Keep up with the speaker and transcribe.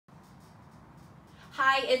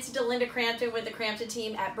Hi, it's Delinda Crampton with the Crampton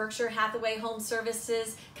team at Berkshire Hathaway Home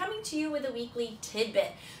Services, coming to you with a weekly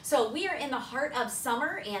tidbit. So we are in the heart of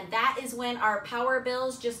summer, and that is when our power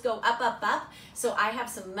bills just go up, up, up. So I have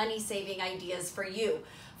some money saving ideas for you.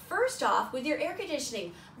 First off, with your air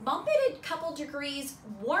conditioning, bump it a couple degrees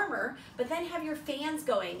warmer, but then have your fans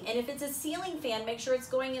going. And if it's a ceiling fan, make sure it's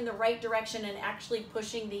going in the right direction and actually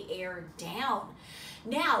pushing the air down.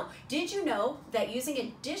 Now, did you know that using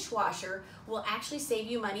a dishwasher will actually save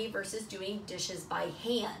you money versus doing dishes by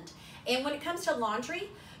hand? And when it comes to laundry,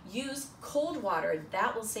 use cold water.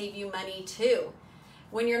 That will save you money too.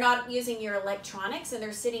 When you're not using your electronics and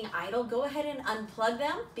they're sitting idle, go ahead and unplug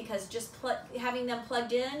them, because just having them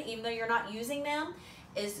plugged in, even though you're not using them,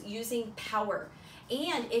 is using power.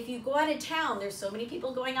 And if you go out of town, there's so many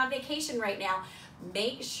people going on vacation right now,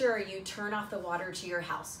 make sure you turn off the water to your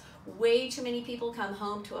house. Way too many people come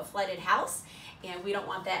home to a flooded house, and we don't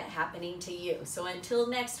want that happening to you. So until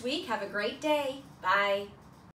next week, have a great day. Bye.